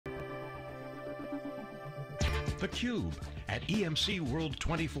theCUBE at EMC World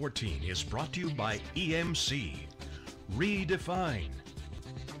 2014 is brought to you by EMC. Redefine.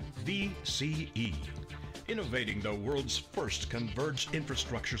 VCE. Innovating the world's first converged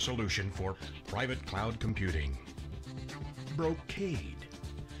infrastructure solution for private cloud computing. Brocade.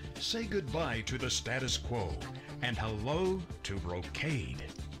 Say goodbye to the status quo and hello to Brocade.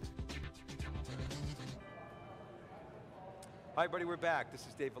 Hi everybody, we're back. This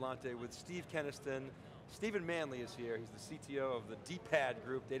is Dave Vellante with Steve Kenniston. Stephen Manley is here. He's the CTO of the DPAD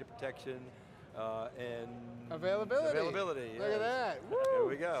group, Data Protection and Availability. Look at that. Woo. There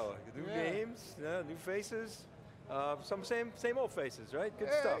we go. New names, new faces. Some same old faces, right?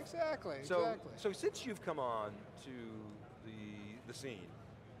 Good stuff. Exactly. So since you've come on to the scene,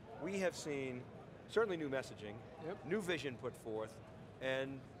 we have seen certainly new messaging, new vision put forth,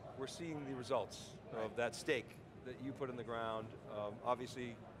 and we're seeing the results of that stake that you put in the ground.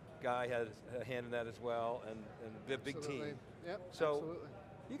 Obviously, Guy had a hand in that as well, and the big team. Yep, so absolutely.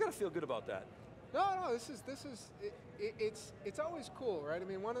 You got to feel good about that. No, it's always cool, right? I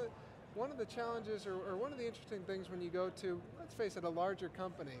mean, one of the challenges, or one of the interesting things when you go to, let's face it, a larger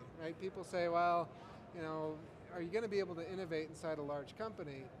company, right? People say, well, you know, are you going to be able to innovate inside a large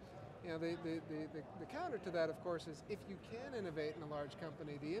company? You know, the counter to that, of course, is if you can innovate in a large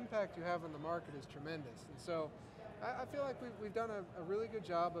company, the impact you have on the market is tremendous. And so, I feel like we've done a really good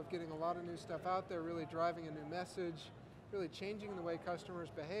job of getting a lot of new stuff out there, really driving a new message, really changing the way customers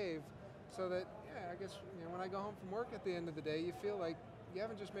behave, so that, I guess, you know, when I go home from work at the end of the day, you feel like you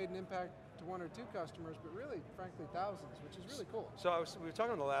haven't just made an impact to one or two customers, but really, frankly, thousands, which is really cool. So we were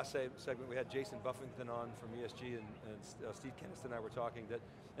talking in the last segment, we had Jason Buffington on from ESG, and Steve Kenniston and I were talking,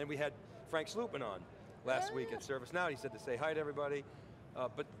 and we had Frank Slootman on last week at ServiceNow. He said to say hi to everybody.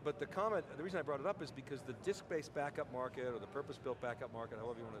 But the comment, the reason I brought it up is because the disk-based backup market, or the purpose-built backup market,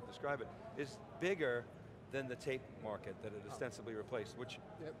 however you want to describe it, is bigger than the tape market that it ostensibly replaced, which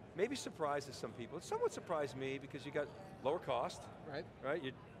maybe surprises some people. It somewhat surprised me because you got lower cost, right?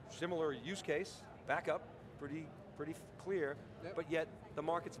 Similar use case, backup, pretty clear, but yet the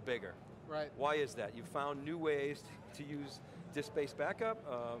market's bigger. Right. Why is that? You found new ways to use disk-based backup,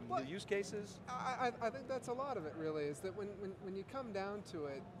 new use cases? I think that's a lot of it, really, is that when you come down to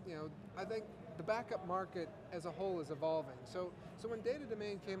it, you know, I think the backup market as a whole is evolving. So when data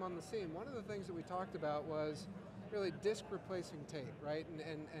domain came on the scene, one of the things that we talked about was really disk replacing tape, right?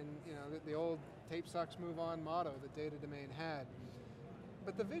 And you know, the old tape sucks, move on motto that data domain had.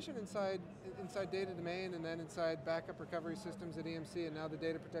 But the vision inside data domain, and then inside backup recovery systems at EMC, and now the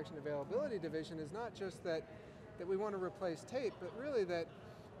data protection availability division, is not just that we want to replace tape, but really that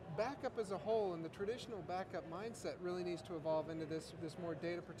backup as a whole and the traditional backup mindset really needs to evolve into this more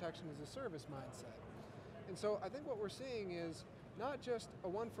data protection as a service mindset. And so I think what we're seeing is not just a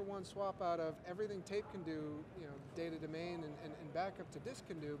one-for-one swap out of everything tape can do, you know, data domain and backup to disk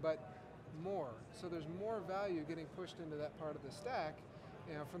can do, but more. So there's more value getting pushed into that part of the stack,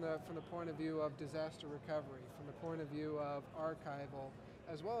 you know, from the point of view of disaster recovery, from the point of view of archival,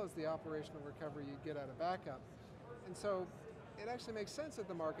 as well as the operational recovery you get out of backup. And so it actually makes sense that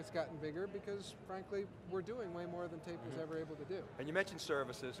the market's gotten bigger because, frankly, we're doing way more than tape was ever able to do. And you mentioned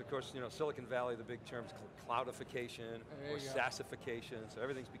services. Of course, you know, Silicon Valley, the big terms, cloudification or SaaSification, so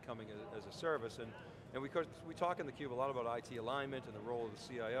everything's becoming as a service. And we talk in theCUBE a lot about IT alignment and the role of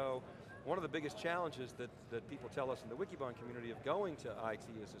the CIO. One of the biggest challenges that people tell us in the Wikibon community of going to IT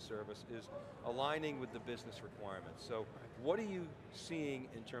as a service is aligning with the business requirements. So what are you seeing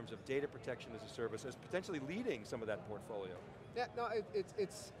in terms of data protection as a service as potentially leading some of that portfolio? Yeah, no,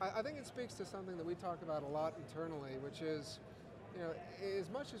 I think it speaks to something that we talk about a lot internally, which is, you know,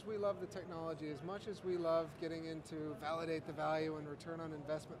 as much as we love the technology, as much as we love getting into validate the value and return on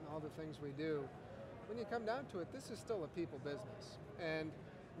investment and all the things we do, when you come down to it, this is still a people business. And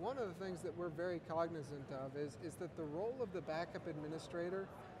one of the things that we're very cognizant of is that the role of the backup administrator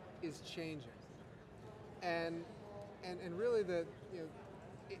is changing. And really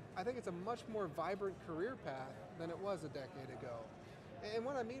I think it's a much more vibrant career path than it was a decade ago. And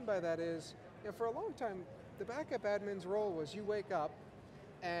what I mean by that is, you know, for a long time, the backup admin's role was you wake up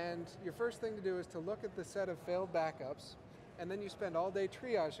and your first thing to do is to look at the set of failed backups, and then you spend all day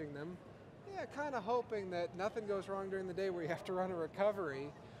triaging them, kind of hoping that nothing goes wrong during the day where you have to run a recovery,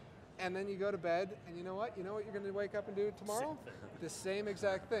 and then you go to bed, and you know what you're going to wake up and do tomorrow? The same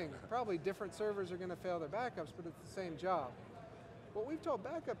exact thing. Probably different servers are going to fail their backups, but it's the same job. What we've told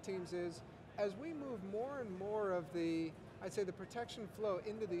backup teams is, as we move more and more of the, I'd say the protection flow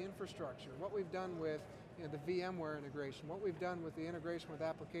into the infrastructure, what we've done with, you know, the VMware integration, what we've done with the integration with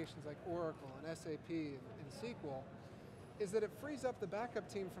applications like Oracle and SAP and SQL, is that it frees up the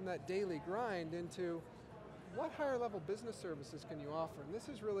backup team from that daily grind into, what higher level business services can you offer? And this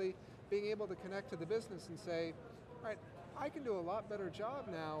is really being able to connect to the business and say, all right, I can do a lot better job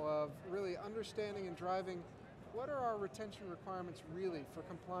now of really understanding and driving what are our retention requirements really for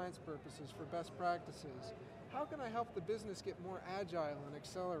compliance purposes, for best practices? How can I help the business get more agile and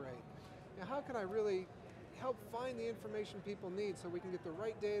accelerate? Now, how can I really help find the information people need so we can get the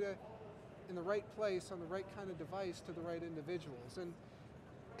right data in the right place on the right kind of device to the right individuals? And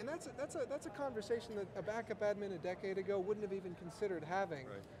that's a conversation that a backup admin a decade ago wouldn't have even considered having.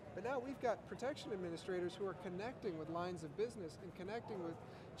 Right. But now we've got protection administrators who are connecting with lines of business and connecting with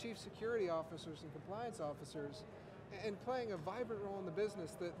chief security officers and compliance officers and playing a vibrant role in the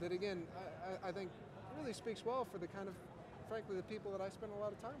business that again, I think really speaks well for the kind of, frankly, the people that I spend a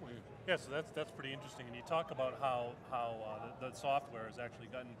lot of time with. Yeah, so that's pretty interesting. And you talk about how the software has actually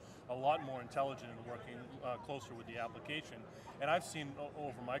gotten a lot more intelligent and working closer with the application. And I've seen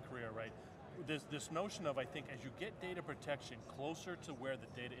over my career, right, this notion of, I think, as you get data protection closer to where the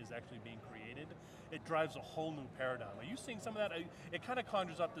data is actually being created, it drives a whole new paradigm. Are you seeing some of that? It kind of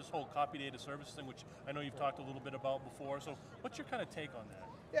conjures up this whole copy data services thing, which I know you've talked a little bit about before. So what's your kind of take on that?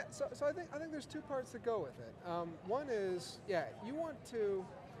 Yeah, so I think there's two parts that go with it. One is, yeah, you want to,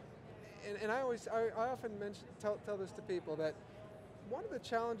 and I often tell this to people, that one of the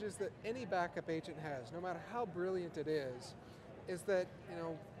challenges that any backup agent has, no matter how brilliant it is that, you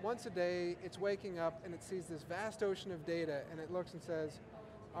know, once a day it's waking up and it sees this vast ocean of data and it looks and says,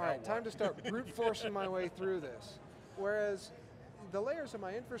 all right, time to start brute forcing my way through this. Whereas the layers of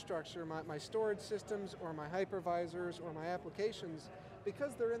my infrastructure, my storage systems or my hypervisors or my applications,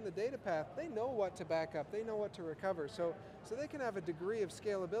 because they're in the data path, they know what to back up, they know what to recover. So they can have a degree of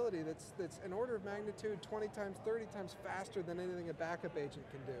scalability that's an order of magnitude 20 times, 30 times faster than anything a backup agent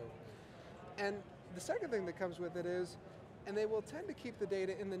can do. And the second thing that comes with it is, and they will tend to keep the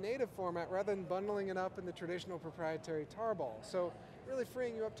data in the native format rather than bundling it up in the traditional proprietary tarball. So really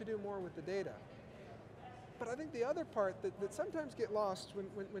freeing you up to do more with the data. But I think the other part that sometimes get lost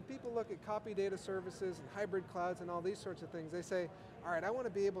when people look at copy data services and hybrid clouds and all these sorts of things, they say, all right, I want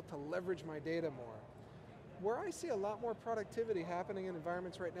to be able to leverage my data more. Where I see a lot more productivity happening in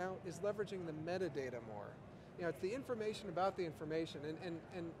environments right now is leveraging the metadata more. You know, it's the information about the information,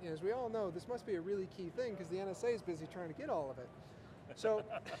 and as we all know, this must be a really key thing because the NSA is busy trying to get all of it. So,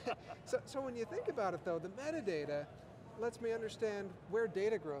 so when you think about it though, the metadata lets me understand where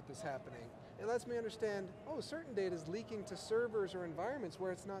data growth is happening. It lets me understand, oh, certain data is leaking to servers or environments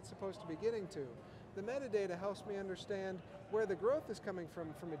where it's not supposed to be getting to. The metadata helps me understand where the growth is coming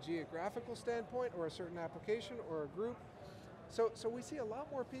from a geographical standpoint or a certain application or a group. So we see a lot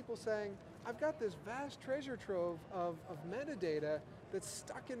more people saying, I've got this vast treasure trove of metadata that's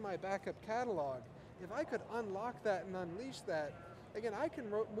stuck in my backup catalog. If I could unlock that and unleash that, again, I can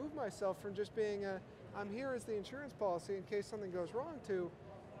move myself from just being I'm here as the insurance policy in case something goes wrong to,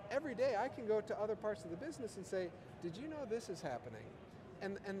 every day I can go to other parts of the business and say, did you know this is happening?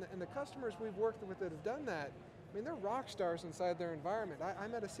 And the customers we've worked with that have done that, I mean, they're rock stars inside their environment. I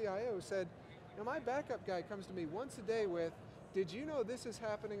met a CIO who said, you know, my backup guy comes to me once a day with, did you know this is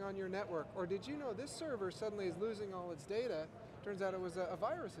happening on your network? Or did you know this server suddenly is losing all its data? Turns out it was a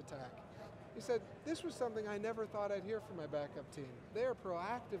virus attack. He said, this was something I never thought I'd hear from my backup team. They are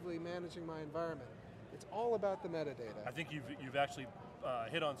proactively managing my environment. It's all about the metadata. I think you've actually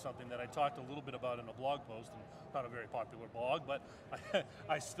hit on something that I talked a little bit about in a blog post, and not a very popular blog, but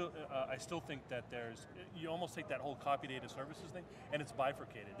I still think that you almost take that whole copy data services thing, and it's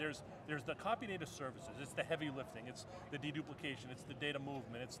bifurcated. There's the copy data services, it's the heavy lifting, it's the deduplication, it's the data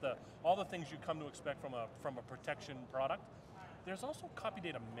movement, it's all the things you come to expect from a protection product. There's also copy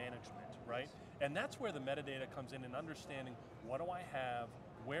data management, right? And that's where the metadata comes in and understanding, what do I have,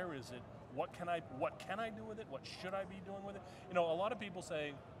 where is it, what can I do with it, what should I be doing with it? You know, a lot of people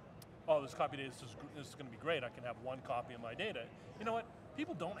say, oh, this copy data, this is going to be great, I can have one copy of my data. You know what,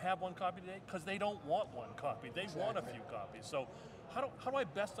 people don't have one copy today because they don't want one copy, they want a few copies. So how do I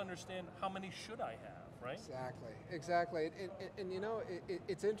best understand how many should I have, right? Exactly. And you know,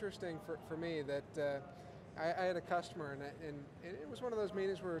 it's interesting for me that I had a customer, and it was one of those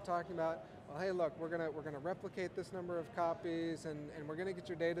meetings where we were talking about, well, hey, look, we're going to replicate this number of copies, and we're going to get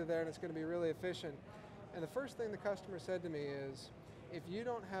your data there, and it's going to be really efficient. And the first thing the customer said to me is, if you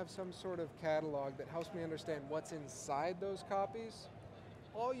don't have some sort of catalog that helps me understand what's inside those copies,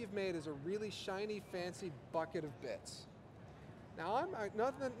 all you've made is a really shiny, fancy bucket of bits. Now, I'm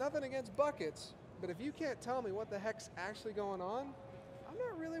nothing against buckets, but if you can't tell me what the heck's actually going on, I'm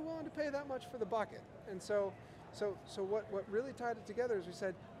not really willing to pay that much for the bucket. And so what really tied it together is we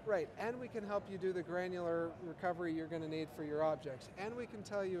said, Right, and we can help you do the granular recovery you're going to need for your objects. And we can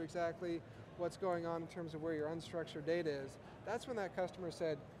tell you exactly what's going on in terms of where your unstructured data is. That's when that customer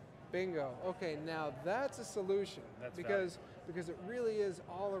said, bingo, okay, now that's a solution. That's because it really is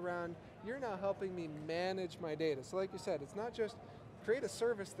all around, you're now helping me manage my data. So like you said, it's not just create a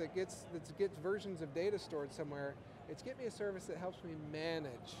service that gets versions of data stored somewhere, it's get me a service that helps me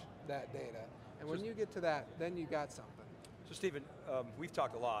manage that data. And when you get to that, then you got something. So Stephen, we've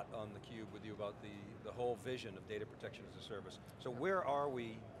talked a lot on theCUBE with you about the whole vision of data protection as a service. So where are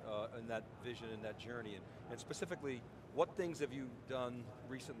we in that vision, in that journey, and specifically, what things have you done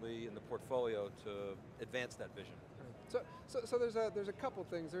recently in the portfolio to advance that vision? So there's a couple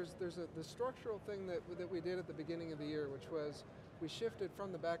things. There's the structural thing that we did at the beginning of the year, which was we shifted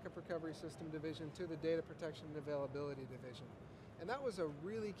from the backup recovery system division to the data protection and availability division. And that was a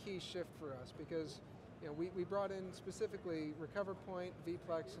really key shift for us because we brought in specifically Recover Point,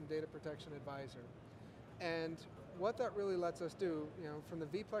 vPlex, and Data Protection Advisor. And what that really lets us do, from the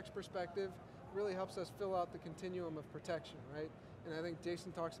vPlex perspective, really helps us fill out the continuum of protection, right? And I think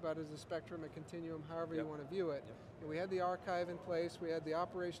Jason talks about it as a spectrum, a continuum, however you want to view it. And we had the archive in place, we had the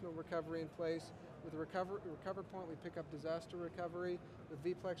operational recovery in place. With the Recover Point, we pick up disaster recovery. With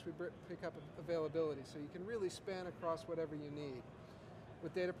vPlex, we pick up availability. So you can really span across whatever you need.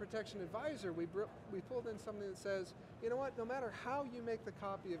 With Data Protection Advisor, we pulled in something that says, you know what, no matter how you make the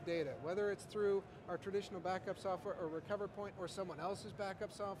copy of data, whether it's through our traditional backup software or Recover Point or someone else's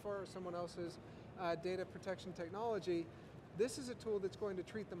backup software or someone else's data protection technology, this is a tool that's going to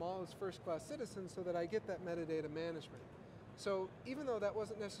treat them all as first-class citizens so that I get that metadata management. So even though that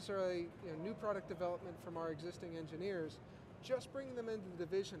wasn't necessarily new product development from our existing engineers, just bringing them into the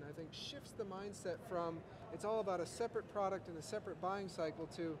division, I think, shifts the mindset from it's all about a separate product and a separate buying cycle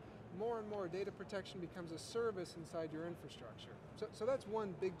to more and more data protection becomes a service inside your infrastructure. So that's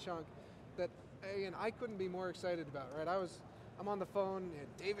one big chunk that, again, I couldn't be more excited about, right? I'm on the phone,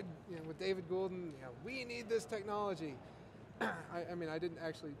 with David Goulden, we need this technology. I mean, I didn't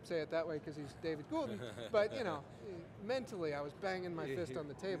actually say it that way because he's David Goulden, but mentally I was banging my fist on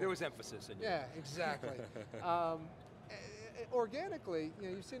the table. There was emphasis in you. Yeah, exactly. Organically,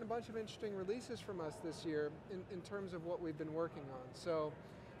 you've seen a bunch of interesting releases from us this year in terms of what we've been working on. So,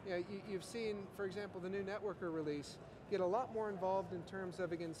 you've seen, for example, the new networker release get a lot more involved in terms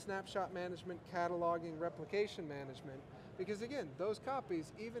of, again, snapshot management, cataloging, replication management, because again, those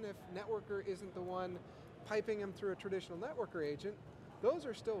copies, even if networker isn't the one piping them through a traditional networker agent, those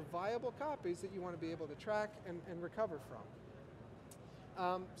are still viable copies that you want to be able to track and recover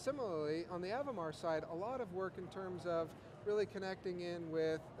from. Similarly, on the Avamar side, a lot of work in terms of really connecting in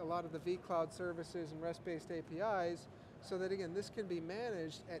with a lot of the vCloud services and REST-based APIs so that, again, this can be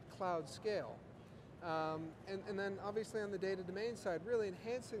managed at cloud scale. And then obviously on the data domain side, really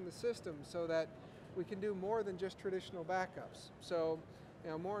enhancing the system so that we can do more than just traditional backups. So,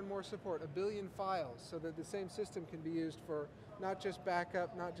 more and more support, 1 billion files, so that the same system can be used for not just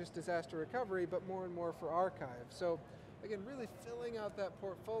backup, not just disaster recovery, but more and more for archive. So, again, really filling out that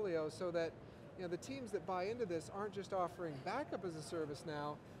portfolio so that the teams that buy into this aren't just offering backup as a service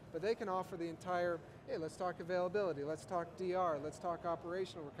now, but they can offer the entire, hey, let's talk availability, let's talk DR, let's talk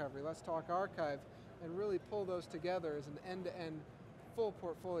operational recovery, let's talk archive, and really pull those together as an end-to-end full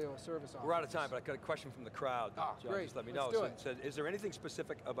portfolio of service offerings. We're out of time, but I got a question from the crowd. John, great. just let me Let's know. do it. So is there anything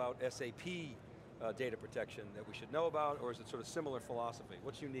specific about SAP data protection that we should know about, or is it sort of similar philosophy?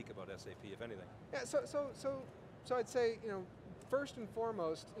 What's unique about SAP, if anything? Yeah, so I'd say, first and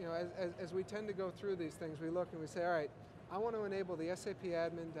foremost, as we tend to go through these things, we look and we say, all right, I want to enable the SAP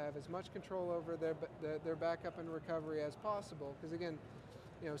admin to have as much control over their backup and recovery as possible, because again,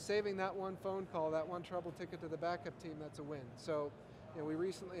 saving that one phone call, that one trouble ticket to the backup team, that's a win. So, we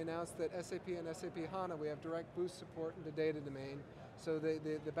recently announced that SAP and SAP HANA, we have direct boost support into data domain, so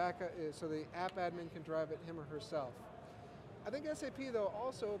the app admin can drive it him or herself. I think SAP though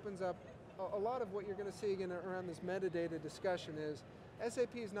also opens up a lot of what you're going to see again around this metadata discussion is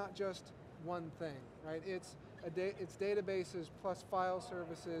SAP is not just one thing, right? It's databases plus file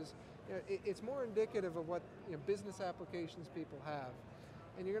services. It's more indicative of what business applications people have.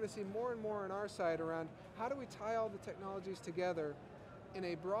 And you're going to see more and more on our side around how do we tie all the technologies together in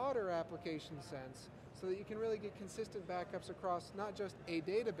a broader application sense so that you can really get consistent backups across not just a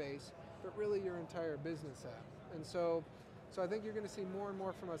database, but really your entire business app. And so I think you're going to see more and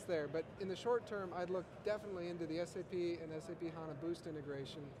more from us there. But in the short term, I'd look definitely into the SAP and SAP HANA Boost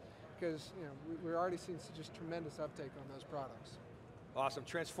integration because we're already seeing just tremendous uptake on those products. Awesome,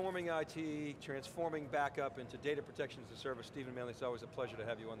 transforming IT, transforming backup into data protection as a service. Stephen Manley, it's always a pleasure to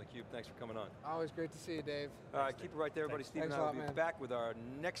have you on theCUBE. Thanks for coming on. Always great to see you, Dave. All right, keep it right there, everybody. Stephen and I will be back with our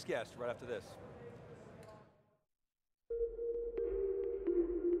next guest right after this.